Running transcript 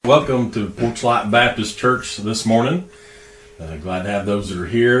Welcome to Porchlight Baptist Church this morning. Glad to have those that are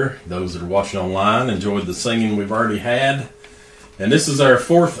here, those that are watching online. Enjoyed the singing we've already had. And this is our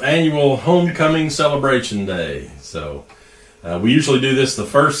 4th annual homecoming celebration day. So we usually do this the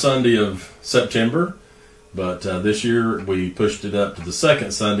first Sunday of September, but this year we pushed it up to the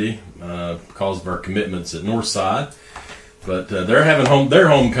second Sunday because of our commitments at Northside. But they're having their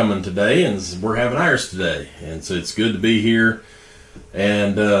homecoming today, and we're having ours today. And so it's good to be here.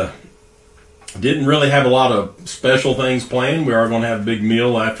 And didn't really have a lot of special things planned. We are going to have a big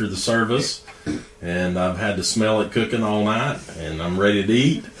meal after the service, and I've had to smell it cooking all night, and I'm ready to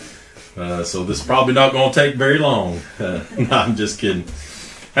eat. So this is probably not going to take very long. No, I'm just kidding.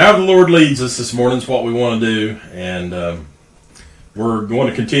 However the Lord leads us this morning is what we want to do, and we're going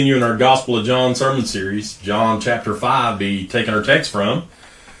to continue in our Gospel of John sermon series. John chapter 5 be taking our text from.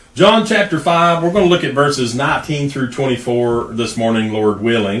 John chapter 5, we're going to look at verses 19 through 24 this morning, Lord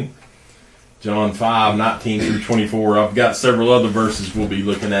willing. John 5, 19 through 24. I've got several other verses we'll be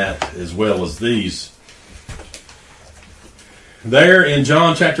looking at as well as these. There in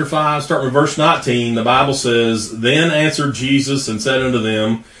John chapter 5, starting with verse 19, the Bible says, "Then answered Jesus and said unto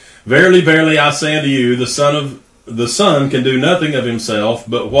them, Verily, verily, I say unto you, the Son can do nothing of himself,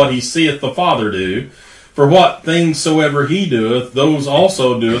 but what he seeth the Father do. For what things soever he doeth, those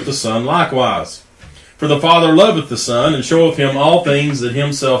also doeth the Son likewise. For the Father loveth the Son, and showeth him all things that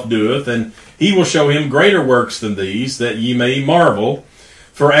himself doeth, and he will show him greater works than these, that ye may marvel.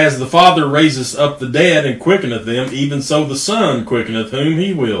 For as the Father raiseth up the dead, and quickeneth them, even so the Son quickeneth whom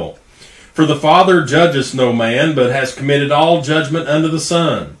he will. For the Father judgeth no man, but has committed all judgment unto the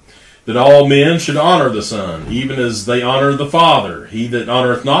Son, that all men should honor the Son, even as they honor the Father. He that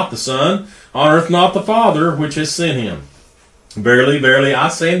honoreth not the Son, honoreth not the Father which has sent him. Verily, verily, I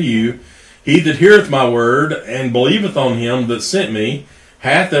say unto you, he that heareth my word, and believeth on him that sent me,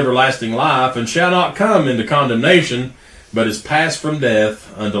 hath everlasting life, and shall not come into condemnation, but is passed from death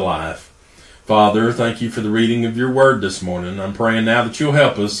unto life." Father, thank you for the reading of your word this morning. I'm praying now that you'll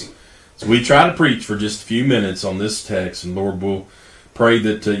help us as we try to preach for just a few minutes on this text. And Lord, we'll pray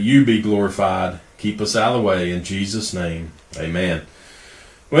that you be glorified. Keep us out of the way. In Jesus' name, amen.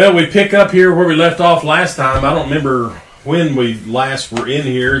 Well, we pick up here where we left off last time. I don't remember when we last were in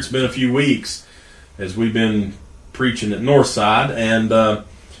here. It's been a few weeks as we've been preaching at Northside.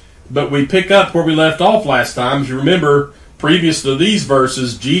 But we pick up where we left off last time. If you remember, previous to these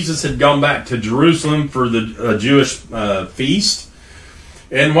verses, Jesus had gone back to Jerusalem for the Jewish feast.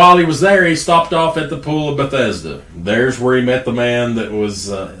 And while he was there, he stopped off at the pool of Bethesda. There's where he met the man that was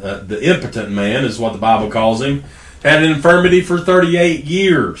the impotent man, is what the Bible calls him. Had an infirmity for 38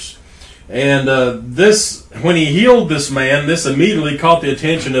 years. And when he healed this man, this immediately caught the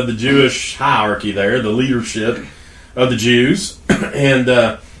attention of the Jewish hierarchy there, the leadership of the Jews.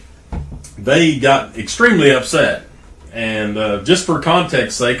 And they got extremely upset. And just for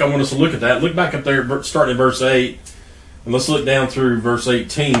context's sake, I want us to look at that. Look back up there, starting at verse 8. And let's look down through verse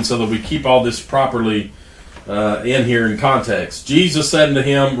 18 so that we keep all this properly in here in context. Jesus said unto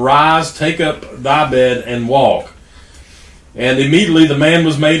him, Rise, take up thy bed, and walk. And immediately the man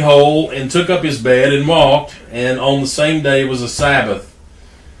was made whole, and took up his bed, and walked. And on the same day was a Sabbath.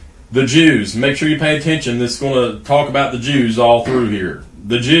 The Jews, make sure you pay attention, this is going to talk about the Jews all through here.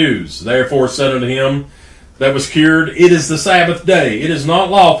 The Jews, therefore, said unto him that was cured, It is the Sabbath day. It is not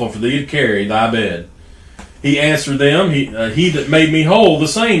lawful for thee to carry thy bed. He answered them, He that made me whole, the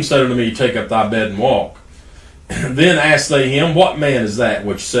same said unto me, Take up thy bed and walk. Then asked they him, What man is that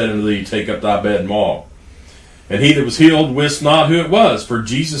which said unto thee, Take up thy bed and walk? And he that was healed wist not who it was, for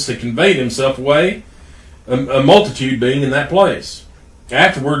Jesus had conveyed himself away, a multitude being in that place.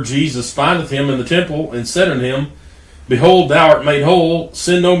 Afterward Jesus findeth him in the temple, and said unto him, Behold, thou art made whole,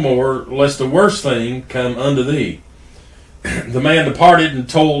 sin no more, lest a worse thing come unto thee. The man departed and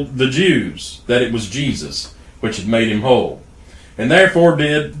told the Jews that it was Jesus which had made him whole. And therefore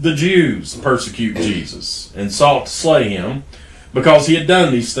did the Jews persecute Jesus, and sought to slay him, because he had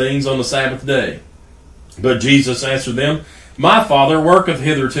done these things on the Sabbath day. But Jesus answered them, My Father worketh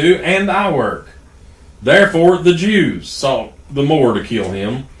hitherto, and I work. Therefore the Jews sought the more to kill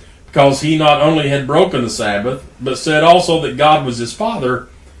him, because he not only had broken the Sabbath, but said also that God was his Father,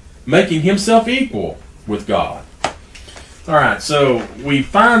 making himself equal with God. All right, so we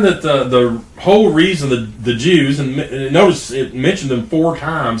find that the whole reason the Jews, and notice it mentioned them 4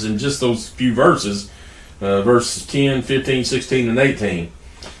 times in just those few verses, verses 10, 15, 16, and 18.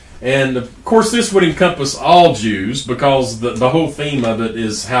 And of course this would encompass all Jews, because the whole theme of it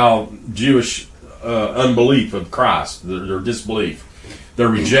is how Jewish unbelief of Christ, their disbelief, their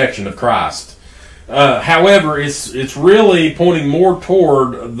rejection of Christ. However, it's really pointing more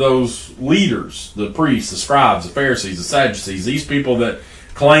toward those leaders, the priests, the scribes, the Pharisees, the Sadducees, these people that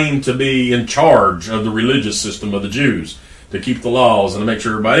claim to be in charge of the religious system of the Jews, to keep the laws and to make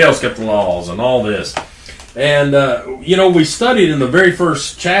sure everybody else kept the laws and all this. And, we studied in the very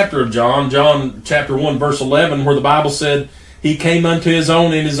first chapter of John chapter 1, verse 11, where the Bible said, he came unto his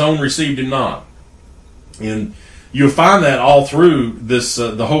own, and his own received him not. And you'll find that all through this,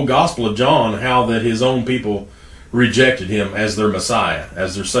 the whole Gospel of John, how that his own people rejected him as their Messiah,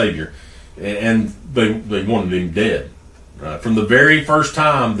 as their Savior. And they wanted him dead. From the very first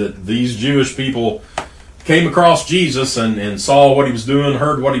time that these Jewish people came across Jesus and saw what he was doing,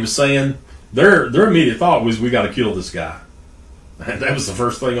 heard what he was saying, their immediate thought was, we got to kill this guy. That was the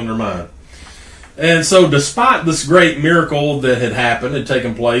first thing on their mind. And so despite this great miracle that had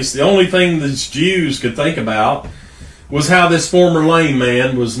taken place, the only thing these Jews could think about was how this former lame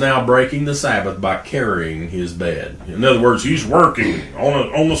man was now breaking the Sabbath by carrying his bed. In other words, he's working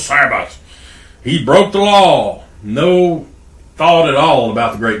on the Sabbath. He broke the law. No thought at all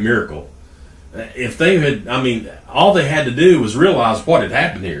about the great miracle. If they had, all they had to do was realize what had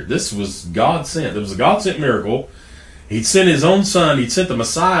happened here. This was God sent. It was a God sent miracle. He'd sent his own son. He'd sent the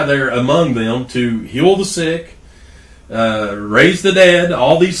Messiah there among them to heal the sick, raise the dead,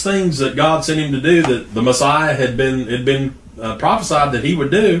 all these things that God sent him to do that the Messiah had been prophesied that he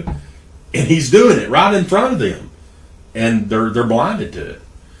would do, and he's doing it right in front of them, and they're blinded to it.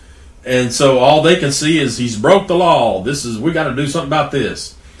 And so all they can see is he's broke the law. We got to do something about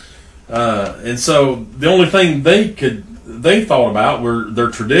this. And so the only thing they thought about were their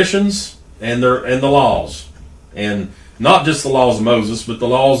traditions and the laws, and not just the laws of Moses, but the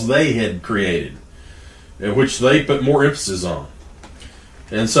laws they had created, which they put more emphasis on.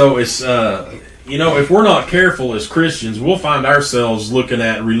 And so it's if we're not careful as Christians, we'll find ourselves looking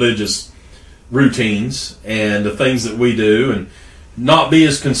at religious routines and the things that we do, and not be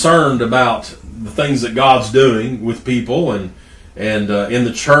as concerned about the things that God's doing with people and in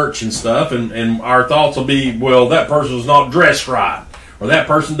the church and stuff, and our thoughts will be, well, that person's not dressed right, or that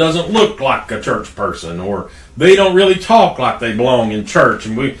person doesn't look like a church person, or they don't really talk like they belong in church,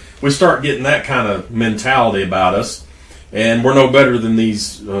 and we start getting that kind of mentality about us, and we're no better than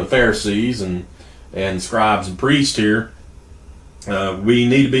these Pharisees and scribes and priests here. We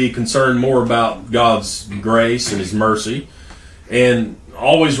need to be concerned more about God's grace and his mercy, and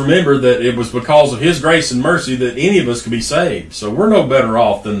always remember that it was because of his grace and mercy that any of us could be saved. So we're no better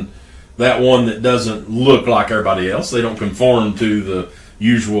off than that one that doesn't look like everybody else. They don't conform to the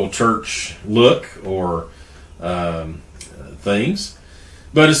usual church look or things.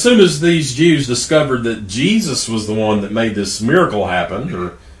 But as soon as these Jews discovered that Jesus was the one that made this miracle happen,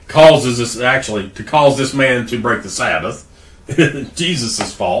 or cause this man to break the Sabbath,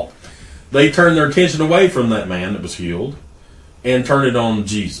 Jesus' fault, they turned their attention away from that man that was healed and turn it on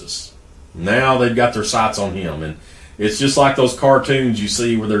Jesus. Now they've got their sights on him. And it's just like those cartoons you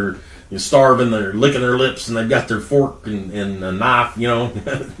see where they're starving, they're licking their lips, and they've got their fork and a knife,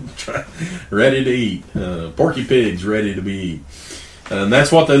 ready to eat. Porky Pig's ready to be eaten. And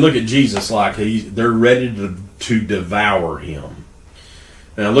that's what they look at Jesus like. They're ready to devour him.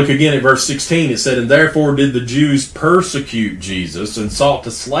 Now look again at verse 16. It said, and therefore did the Jews persecute Jesus and sought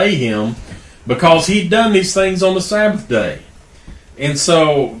to slay him, because he'd done these things on the Sabbath day. And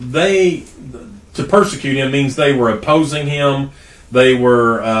so to persecute him means they were opposing him. They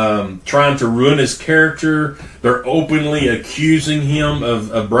were trying to ruin his character. They're openly accusing him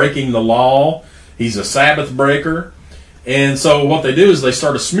of breaking the law. He's a Sabbath breaker. And so what they do is they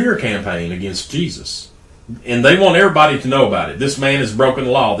start a smear campaign against Jesus. And they want everybody to know about it. This man has broken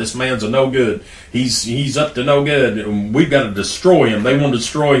the law. This man's a no good. He's up to no good. We've got to destroy him. They want to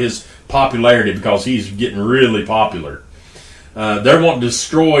destroy his popularity because he's getting really popular. They want to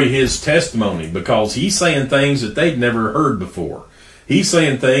destroy his testimony because he's saying things that they've never heard before. He's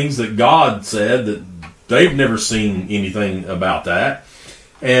saying things that God said that they've never seen anything about that.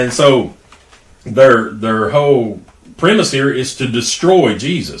 And so their whole premise here is to destroy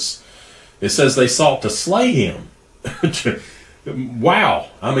Jesus. It says they sought to slay him. Wow.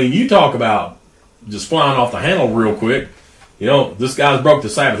 You talk about just flying off the handle real quick. This guy's broke the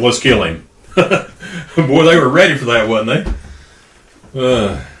Sabbath. Let's kill him. Boy, they were ready for that, wasn't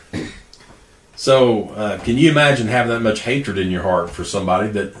they? So can you imagine having that much hatred in your heart for somebody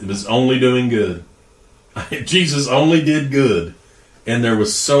that was only doing good? Jesus only did good, and there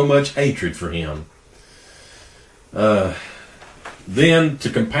was so much hatred for him. Then, to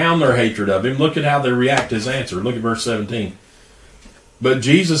compound their hatred of him, look at how they react to his answer. Look at verse 17. But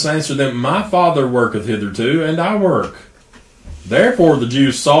Jesus answered them, my Father worketh hitherto, and I work. Therefore the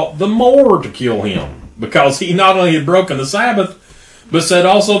Jews sought the more to kill him, because he not only had broken the Sabbath, but said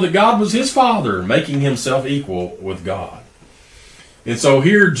also that God was his Father, making himself equal with God. And so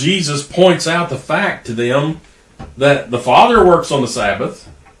here Jesus points out the fact to them that the Father works on the Sabbath.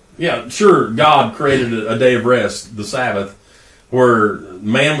 Yeah, sure, God created a day of rest, the Sabbath, where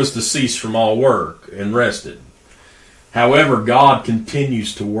man was to cease from all work and rested. However, God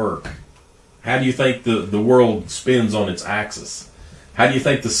continues to work. How do you think the world spins on its axis? How do you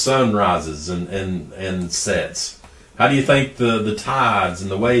think the sun rises and sets? How do you think the tides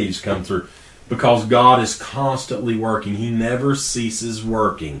and the waves come through? Because God is constantly working. He never ceases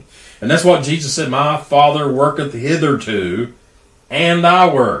working. And that's what Jesus said, my Father worketh hitherto, and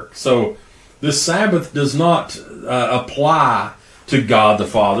I work. So the Sabbath does not apply to God the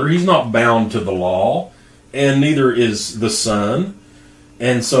Father. He's not bound to the law, and neither is the Son.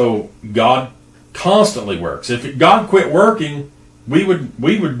 And so God constantly works. If God quit working, we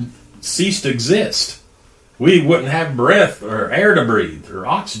would cease to exist. We wouldn't have breath or air to breathe or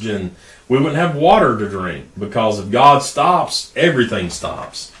oxygen. We wouldn't have water to drink, because if God stops, everything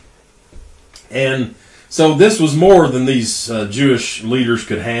stops. And so this was more than these Jewish leaders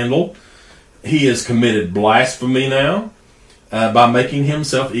could handle. He has committed blasphemy now by making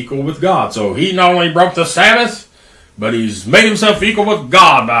himself equal with God. So he not only broke the Sabbath, but he's made himself equal with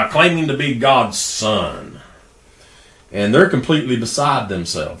God by claiming to be God's son. And they're completely beside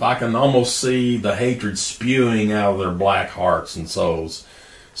themselves. I can almost see the hatred spewing out of their black hearts and souls.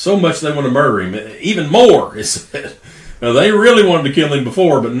 So much they want to murder him. Even more, it said. Now, they really wanted to kill him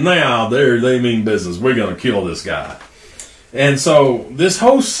before, but now they mean business. We're going to kill this guy. And so this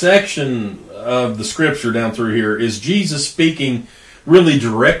whole section of the scripture down through here is Jesus speaking really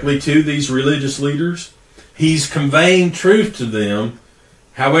directly to these religious leaders. He's conveying truth to them.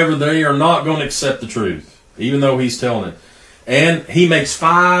 However, they are not going to accept the truth, even though he's telling it. And he makes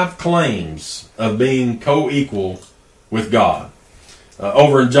 5 claims of being co-equal with God.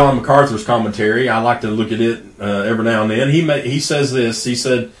 Over in John MacArthur's commentary, I like to look at it every now and then. He says this. He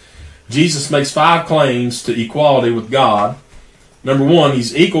said, Jesus makes 5 claims to equality with God. Number 1,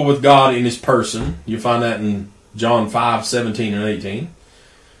 he's equal with God in his person. You find that in John 5:17 and 18.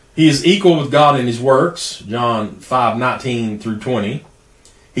 He is equal with God in his works. John 5:19 through 20.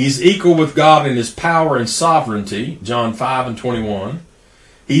 He's equal with God in his power and sovereignty. John 5 and 21.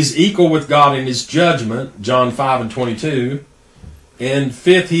 He's equal with God in his judgment. John 5 and 22. And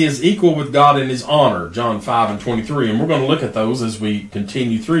 5th, he is equal with God in his honor, John 5 and 23. And we're going to look at those as we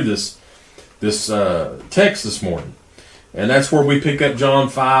continue through this text this morning. And that's where we pick up John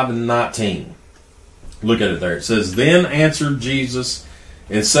 5 and 19. Look at it there. It says, Then answered Jesus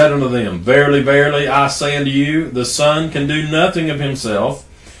and said unto them, Verily, verily, I say unto you, the Son can do nothing of himself,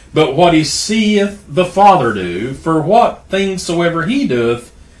 but what he seeth the Father do. For what things soever he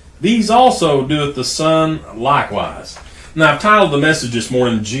doeth, these also doeth the Son likewise. Now, I've titled the message this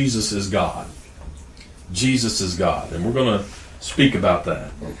morning, Jesus is God. Jesus is God. And we're going to speak about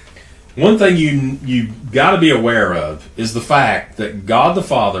that. One thing you got to be aware of is the fact that God the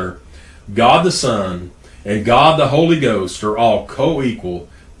Father, God the Son, and God the Holy Ghost are all co-equal,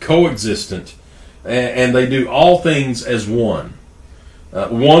 co-existent, and they do all things as one.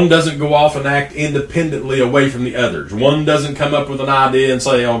 One doesn't go off and act independently away from the others. One doesn't come up with an idea and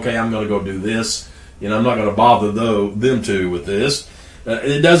say, okay, I'm going to go do this. I'm not going to bother them two with this.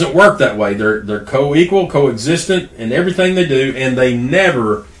 It doesn't work that way. They're co-equal, co-existent in everything they do, and they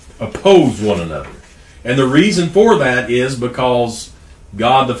never oppose one another. And the reason for that is because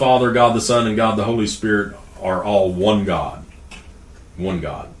God the Father, God the Son, and God the Holy Spirit are all one God. One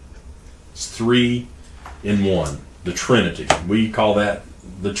God. It's 3 in 1. The Trinity. We call that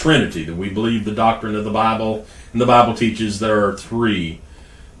the Trinity. That we believe the doctrine of the Bible, and the Bible teaches there are 3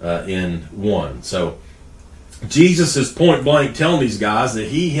 in 1. So Jesus is point blank telling these guys that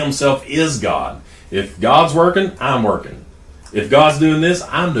he himself is God. If God's working, I'm working. If God's doing this,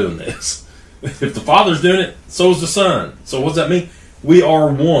 I'm doing this. If the Father's doing it, so is the Son. So what does that mean? We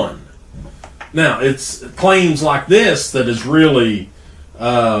are one. Now, it's claims like this that has really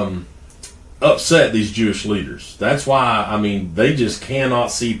upset these Jewish leaders. That's why, they just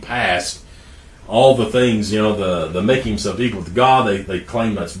cannot see past all the things, the making himself equal to God. They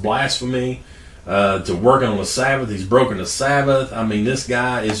claim that's blasphemy. To working on the Sabbath, he's broken the Sabbath. This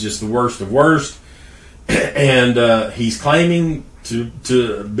guy is just the worst of worst. And he's claiming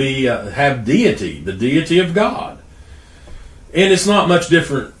to be have deity, the deity of God. And it's not much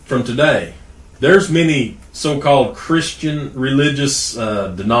different from today. There's many so-called Christian religious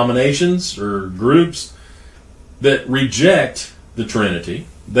denominations or groups that reject the Trinity.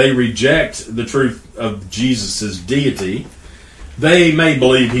 They reject the truth of Jesus' deity. They may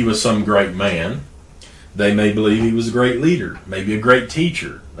believe he was some great man. They may believe he was a great leader, maybe a great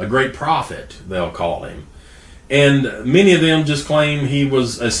teacher, a great prophet, they'll call him. And many of them just claim he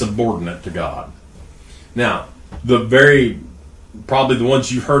was a subordinate to God. Now, probably the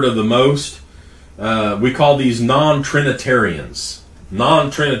ones you've heard of the most, we call these non-trinitarians,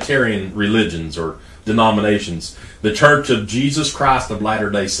 non-trinitarian religions or denominations. The Church of Jesus Christ of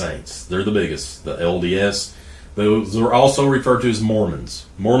Latter-day Saints, they're the biggest, the LDS. Those are also referred to as Mormons.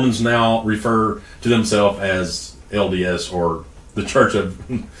 Mormons now refer to themselves as LDS, or the Church of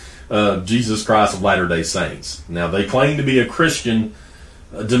Jesus Christ of Latter-day Saints. Now, they claim to be a Christian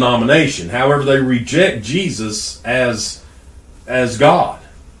denomination. However, they reject Jesus as God.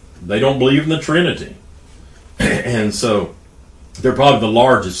 They don't believe in the Trinity. And so, they're probably the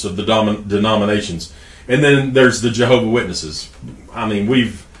largest of the denominations. And then there's the Jehovah's Witnesses. I mean,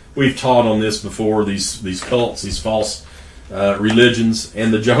 we've taught on this before, these cults, these false religions.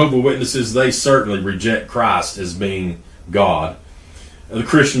 And the Jehovah's Witnesses, they certainly reject Christ as being God. The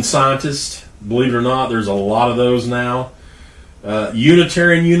Christian Scientists, believe it or not, there's a lot of those now.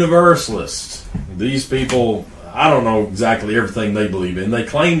 Unitarian Universalists. These people, I don't know exactly everything they believe in. They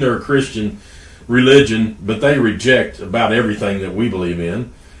claim they're a Christian religion, but they reject about everything that we believe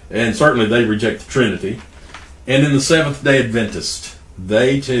in. And certainly they reject the Trinity. And in the Seventh-day Adventist,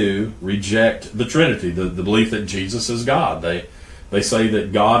 they too reject the Trinity, the belief that Jesus is God. They say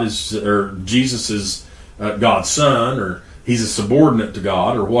that God is, or Jesus is God's Son, or he's a subordinate to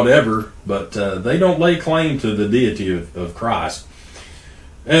God, or whatever, but they don't lay claim to the deity of Christ.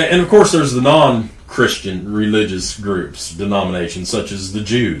 And of course, there's the non-Christian religious groups, denominations, such as the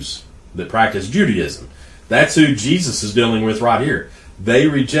Jews that practice Judaism. That's who Jesus is dealing with right here. They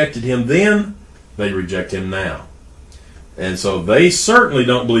rejected him then, they reject him now. And so they certainly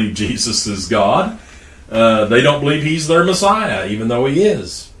don't believe Jesus is God. They don't believe he's their Messiah, even though he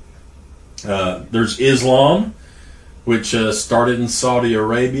is. There's Islam, which started in Saudi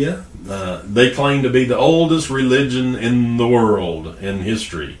Arabia. They claim to be the oldest religion in the world, in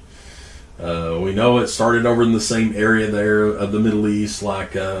history. We know it started over in the same area there of the Middle East,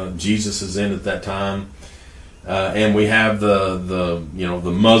 like Jesus is in at that time. And we have the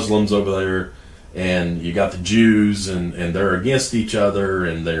Muslims over there, and you got the Jews, and they're against each other,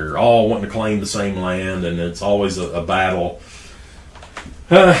 and they're all wanting to claim the same land, and it's always a battle.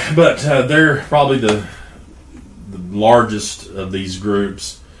 But they're probably the largest of these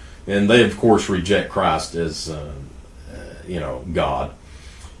groups, and they of course reject Christ as God.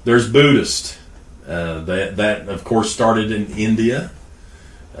 There's Buddhist. That of course started in India.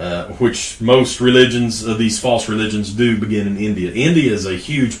 Which most religions, these false religions, do begin in India. India is a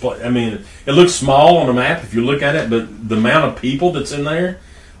huge place. I mean, it looks small on a map if you look at it, but the amount of people that's in there,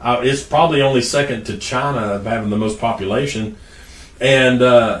 it's probably only second to China of having the most population. And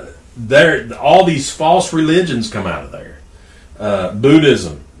all these false religions come out of there.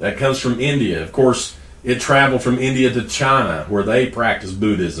 Buddhism, that comes from India. Of course, it traveled from India to China, where they practice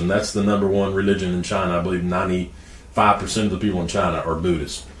Buddhism. That's the number one religion in China. I believe 95% of the people in China are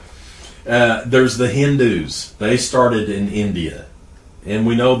Buddhists. There's the Hindus. They started in India, and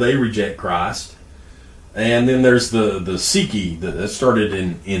we know they reject Christ. And then there's the Sikhi that started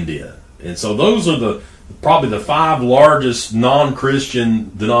in India. And so those are probably the 5 largest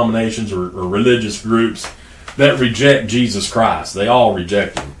non-Christian denominations or religious groups that reject Jesus Christ. They all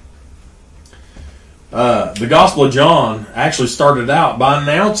reject him. The Gospel of John actually started out by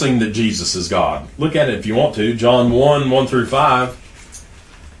announcing that Jesus is God. Look at it if you want to. John 1, 1 through 5.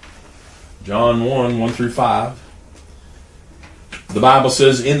 John 1, 1 through 5. The Bible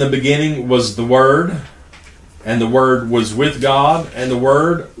says, "In the beginning was the Word, and the Word was with God, and the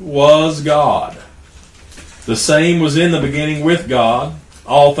Word was God. The same was in the beginning with God.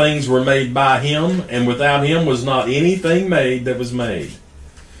 All things were made by him, and without him was not anything made that was made.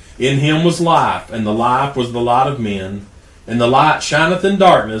 In him was life, and the life was the light of men. And the light shineth in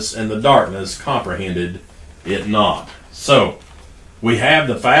darkness, and the darkness comprehended it not." So, we have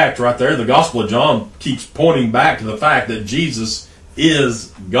the fact right there. The Gospel of John keeps pointing back to the fact that Jesus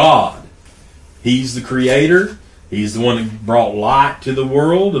is God. He's the Creator. He's the one that brought light to the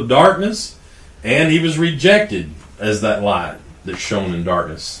world of darkness. And he was rejected as that light that shone in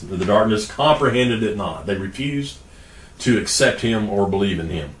darkness. The darkness comprehended it not. They refused to accept him or believe in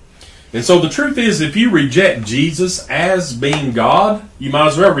him. And so the truth is, if you reject Jesus as being God, you might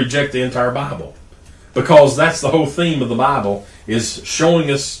as well reject the entire Bible. Because that's the whole theme of the Bible, is showing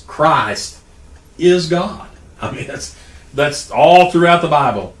us Christ is God. I mean, that's all throughout the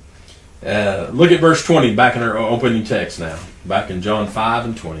Bible. Look at verse 20, back in our opening text now. Back in John 5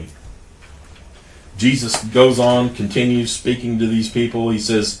 and 20. Jesus goes on, continues speaking to these people. He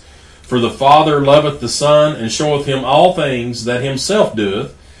says, "For the Father loveth the Son, and showeth him all things that himself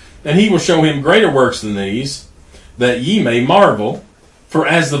doeth, and he will show him greater works than these, that ye may marvel. For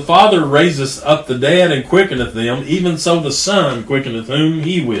as the Father raiseth up the dead and quickeneth them, even so the Son quickeneth whom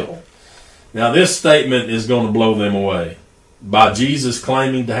he will." Now this statement is going to blow them away. By Jesus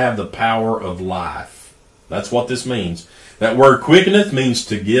claiming to have the power of life. That's what this means. That word quickeneth means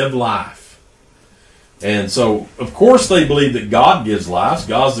to give life. And so, of course, they believe that God gives life.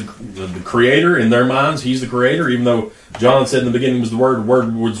 God's the creator in their minds. He's the creator, even though John said in the beginning was the Word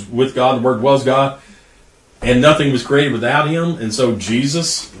was with God, the Word was God, and nothing was created without him. And so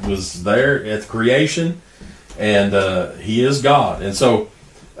Jesus was there at creation, and he is God. And so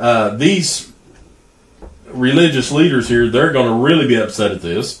these religious leaders here, they're going to really be upset at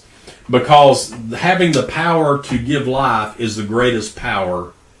this, because having the power to give life is the greatest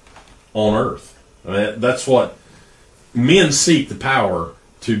power on earth. I mean, that's what men seek, the power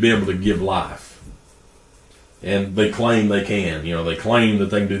to be able to give life. And they claim they can. They claim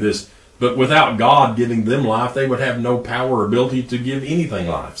that they can do this. But without God giving them life, they would have no power or ability to give anything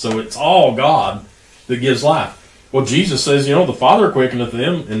life. So it's all God that gives life. Well, Jesus says, the Father quickeneth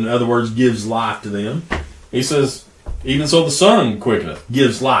them. In other words, gives life to them. He says, even so the Son quickeneth,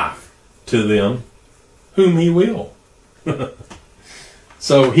 gives life to them whom he will.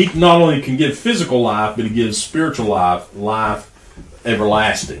 So he not only can give physical life, but he gives spiritual life, life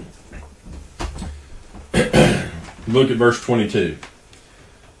everlasting. Look at verse 22.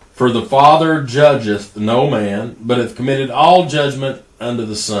 "For the Father judgeth no man, but hath committed all judgment unto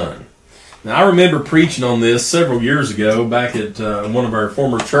the Son." Now I remember preaching on this several years ago back at one of our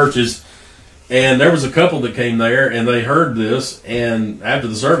former churches. And there was a couple that came there, and they heard this, and after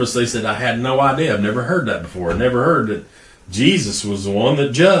the service, they said, "I had no idea. I've never heard that before. I never heard that Jesus was the one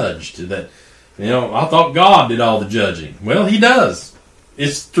that judged. That, I thought God did all the judging." Well, he does.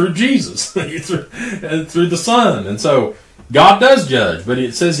 It's through Jesus, through the Son. And so God does judge, but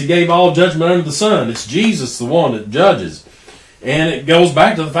it says he gave all judgment unto the Son. It's Jesus the one that judges. And it goes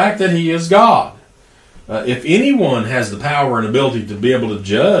back to the fact that he is God. If anyone has the power and ability to be able to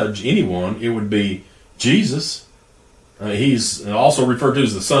judge anyone, it would be Jesus. He's also referred to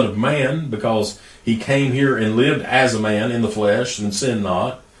as the Son of Man, because he came here and lived as a man in the flesh and sinned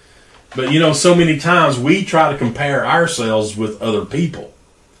not. But so many times we try to compare ourselves with other people.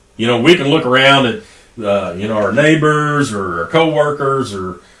 We can look around at our neighbors or our co-workers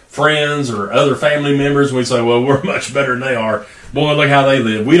or friends or other family members, and we say, "Well, we're much better than they are. Boy, look how they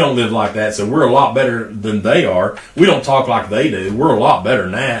live. We don't live like that, so we're a lot better than they are. We don't talk like they do. We're a lot better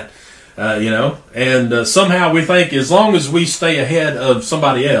than that." And somehow we think as long as we stay ahead of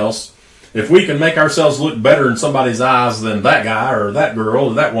somebody else, if we can make ourselves look better in somebody's eyes than that guy or that girl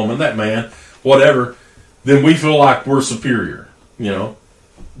or that woman, that man, whatever, then we feel like we're superior,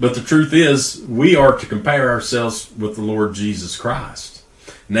 But the truth is, we are to compare ourselves with the Lord Jesus Christ.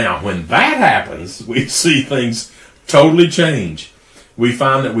 Now, when that happens, we see things totally change. We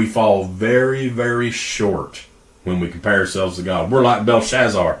find that we fall very, very short when we compare ourselves to God. We're like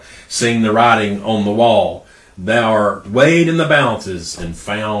Belshazzar, seeing the writing on the wall. "Thou art weighed in the balances and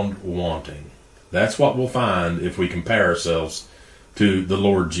found wanting." That's what we'll find if we compare ourselves to the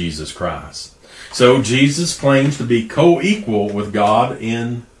Lord Jesus Christ. So Jesus claims to be co-equal with God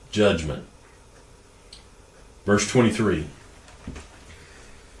in judgment. Verse 23.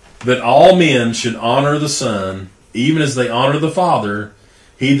 "That all men should honor the Son, even as they honor the Father.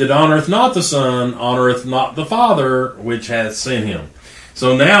 He that honoreth not the Son honoreth not the Father which hath sent him."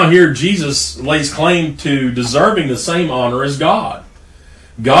 So now here Jesus lays claim to deserving the same honor as God.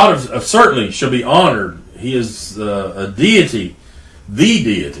 God certainly shall be honored. He is a deity, the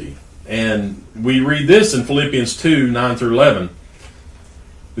deity. And we read this in Philippians 2, 9 through 11.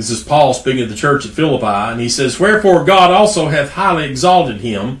 This is Paul speaking at the church at Philippi, and he says, "Wherefore God also hath highly exalted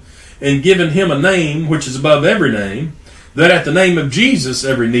him, and given him a name which is above every name, that at the name of Jesus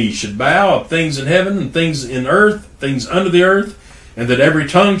every knee should bow, of things in heaven and things in earth, things under the earth, and that every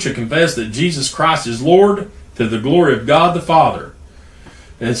tongue should confess that Jesus Christ is Lord, to the glory of God the Father."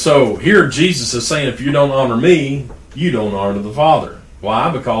 And so here Jesus is saying, if you don't honor me, you don't honor the Father. Why?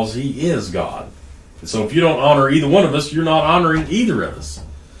 Because he is God. And so if you don't honor either one of us, you're not honoring either of us.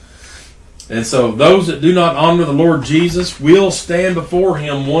 And so those that do not honor the Lord Jesus will stand before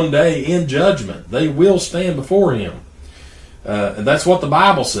him one day in judgment. They will stand before him. And that's what the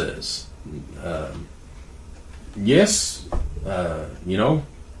Bible says. Yes,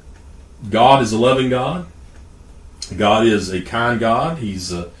 God is a loving God. God is a kind God.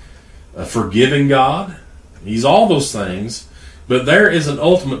 He's a forgiving God. He's all those things. But there is an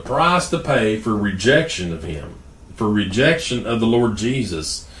ultimate price to pay for rejection of him, for rejection of the Lord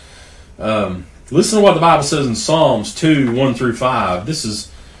Jesus. Listen to what the Bible says in Psalms 2, 1 through 5. This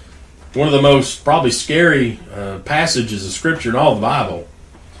is one of the most probably scary passages of Scripture in all the Bible.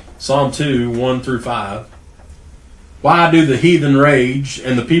 Psalm 2, 1 through 5. Why do the heathen rage,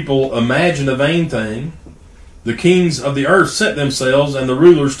 and the people imagine a vain thing? The kings of the earth set themselves, and the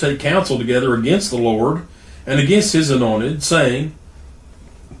rulers take counsel together against the Lord and against his anointed, saying,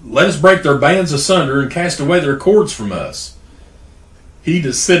 let us break their bands asunder and cast away their cords from us. He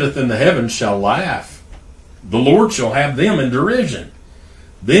that sitteth in the heavens shall laugh. The Lord shall have them in derision.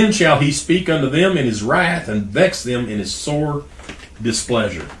 Then shall he speak unto them in his wrath, and vex them in his sore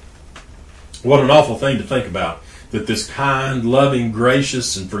displeasure. What an awful thing to think about, that this kind, loving,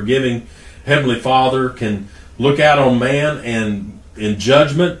 gracious, and forgiving Heavenly Father can look out on man and in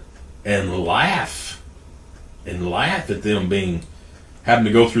judgment and laugh at them having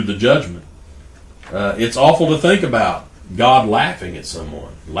to go through the judgment. It's awful to think about God laughing at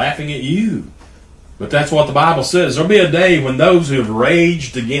someone, laughing at you. But that's what the Bible says. There'll be a day when those who have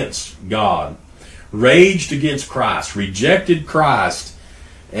raged against God, raged against Christ, rejected Christ,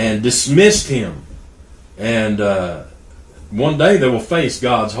 and dismissed him, and one day they will face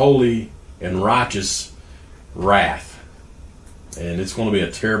God's holy and righteous wrath. And it's going to be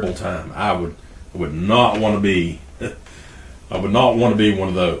a terrible time. I would not want to be I would not want to be one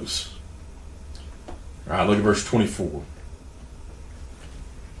of those. All right, look at verse 24.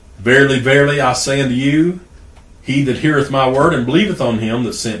 Verily, verily, I say unto you, he that heareth my word and believeth on him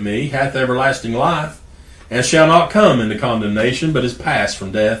that sent me hath everlasting life, and shall not come into condemnation, but is passed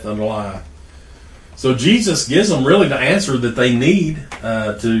from death unto life. So Jesus gives them really the answer that they need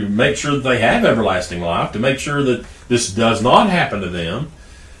to make sure that they have everlasting life, to make sure that this does not happen to them.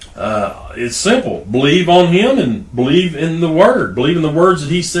 It's simple. Believe on him and believe in the word. Believe in the words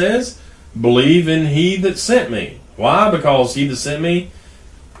that he says. Believe in he that sent me. Why? Because he that sent me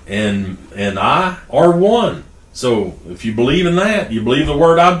and I are one. So if you believe in that, you believe the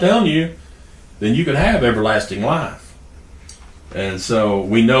word I'm telling you, then you can have everlasting life. And so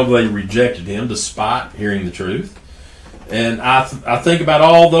we know they rejected him despite hearing the truth. And I think about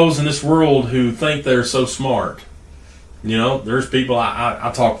all those in this world who think they're so smart. You know, there's people,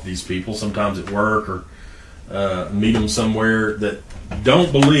 I talk to these people sometimes at work or meet them somewhere that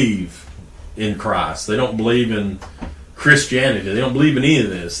don't believe in Christ. They don't believe in Christianity. They don't believe in any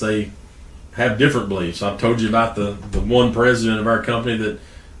of this. They have different beliefs. I've told you about the one president of our company that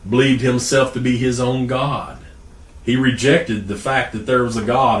believed himself to be his own God. He rejected the fact that there was a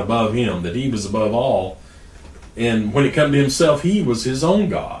God above him, that he was above all. And when it came to himself, he was his own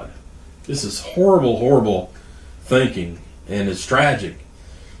God. This is horrible, horrible thinking, and it's tragic.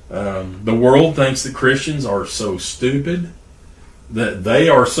 The world thinks that Christians are so stupid, that they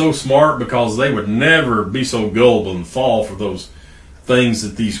are so smart because they would never be so gullible and fall for those things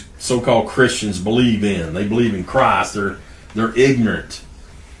that these so-called Christians believe in. They believe in Christ. They're ignorant.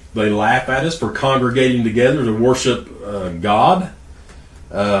 They laugh at us for congregating together to worship God.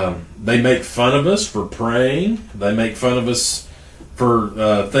 They make fun of us for praying. They make fun of us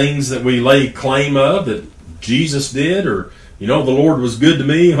for things that we lay claim of that Jesus did, or, you know, the Lord was good to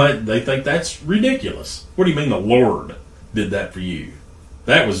me. They think that's ridiculous. What do you mean the Lord did that for you?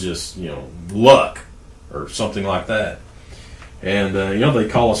 That was just, luck or something like that. And, they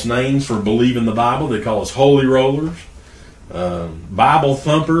call us names for believing the Bible. They call us holy rollers, Bible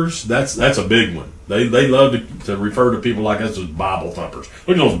thumpers. That's a big one. They love to refer to people like us as Bible thumpers.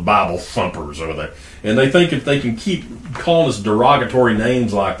 Look at those Bible thumpers over there. And they think if they can keep calling us derogatory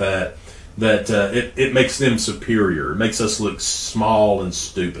names like that, it makes them superior. It makes us look small and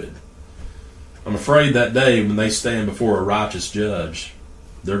stupid. I'm afraid that day when they stand before a righteous judge,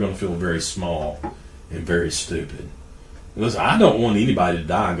 they're going to feel very small and very stupid. Listen, I don't want anybody to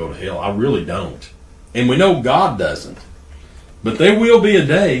die and go to hell. I really don't. And we know God doesn't. But there will be a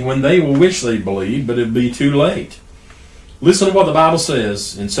day when they will wish they believed, but it'll be too late. Listen to what the Bible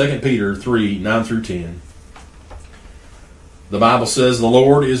says in 2 Peter 3, 9 through 10. The Bible says, the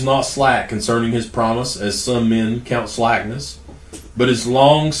Lord is not slack concerning his promise, as some men count slackness, but is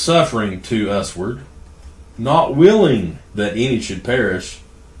long-suffering to usward, not willing that any should perish,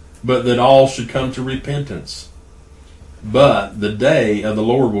 but that all should come to repentance. But the day of the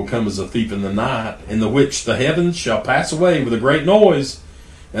Lord will come as a thief in the night, in the which the heavens shall pass away with a great noise,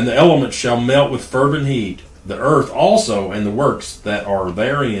 and the elements shall melt with fervent heat. The earth also and the works that are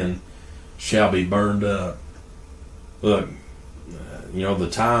therein shall be burned up. Look, the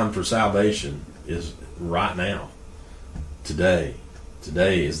time for salvation is right now. Today.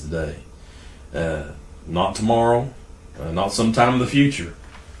 Today is the day. Not tomorrow, not sometime in the future.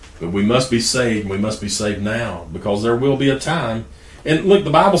 But we must be saved, and we must be saved now, because there will be a time. And look, the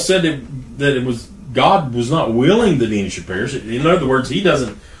Bible said that it was God was not willing that any should perish. In other words, He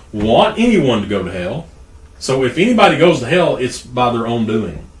doesn't want anyone to go to hell. So if anybody goes to hell, it's by their own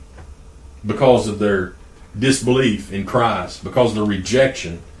doing, because of their disbelief in Christ, because of their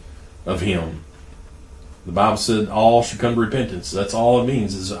rejection of Him. The Bible said all should come to repentance. That's all it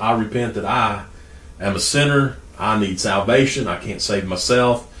means, is I repent that I am a sinner. I need salvation. I can't save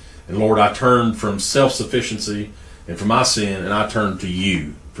myself. And Lord, I turn from self-sufficiency and from my sin, and I turn to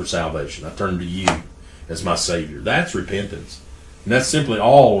You for salvation. I turn to You as my Savior. That's repentance. And that's simply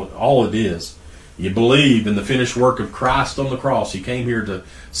all it is. You believe in the finished work of Christ on the cross. He came here to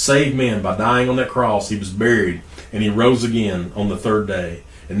save men by dying on that cross. He was buried, and He rose again on the third day.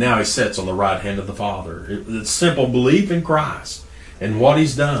 And now He sits on the right hand of the Father. It's simple belief in Christ and what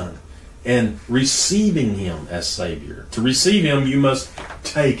He's done, and receiving Him as Savior. To receive Him, you must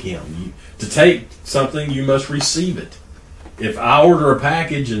take Him. To take something, you must receive it. If I order a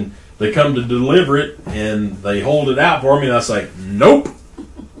package and they come to deliver it and they hold it out for me and I say, nope,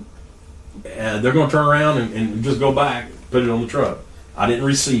 and they're going to turn around and just go back and put it on the truck. I didn't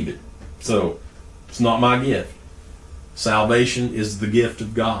receive it. So it's not my gift. Salvation is the gift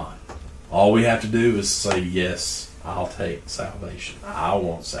of God. All we have to do is say, yes, I'll take salvation. I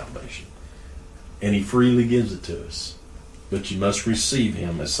want salvation. And He freely gives it to us. But you must receive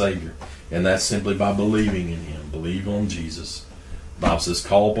Him as Savior. And that's simply by believing in Him. Believe on Jesus. The Bible says,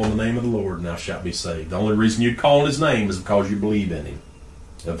 call upon the name of the Lord and thou shalt be saved. The only reason you call on His name is because you believe in Him,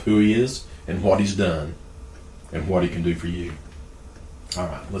 of who He is and what He's done and what He can do for you. All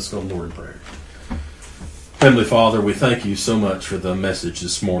right, let's go to the Lord in prayer. Heavenly Father, we thank You so much for the message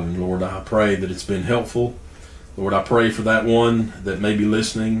this morning. Lord, I pray that it's been helpful. Lord, I pray for that one that may be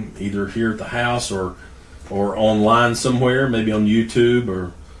listening either here at the house or online somewhere, maybe on YouTube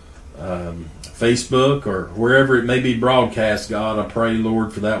or Facebook or wherever it may be broadcast. God, I pray,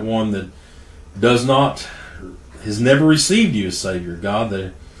 Lord, for that one that has never received You as Savior.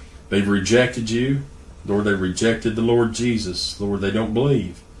 God, they've rejected You. Lord, they rejected the Lord Jesus. Lord, they don't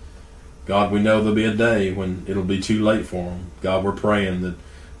believe. God, we know there'll be a day when it'll be too late for them. God, we're praying that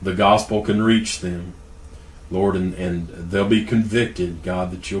the gospel can reach them, Lord, and they'll be convicted.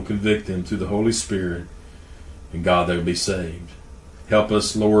 God, that You'll convict them through the Holy Spirit, and God, they'll be saved. Help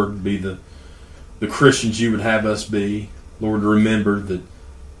us, Lord, be the Christians You would have us be. Lord, remember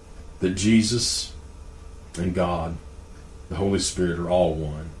that Jesus and God, the Holy Spirit, are all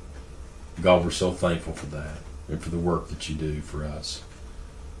one. God, we're so thankful for that and for the work that You do for us.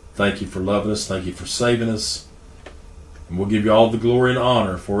 Thank You for loving us. Thank You for saving us. And we'll give You all the glory and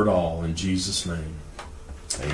honor for it all. In Jesus' name.